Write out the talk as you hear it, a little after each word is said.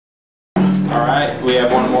tonight. We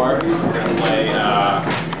have one more. We're going to play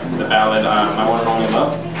the ballad My One and Only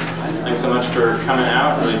Love. Thanks so much for coming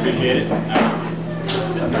out. Really appreciate it. And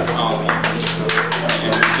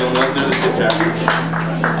still knows there's a tip jar.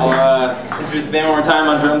 I'll introduce the band one more time.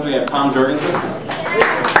 On drums we have Tom Jorgensen. On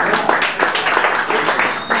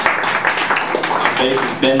bass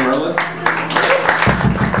is Ben Merliss.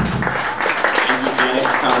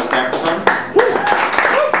 Janak+, on the saxophone.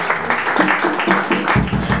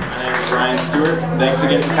 Thanks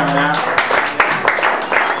again for coming out.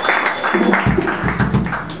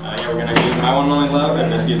 Yeah, we're going to do My One and Only Love,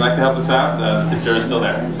 and if you'd like to help us out, the tip jar is still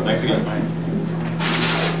there. So thanks again.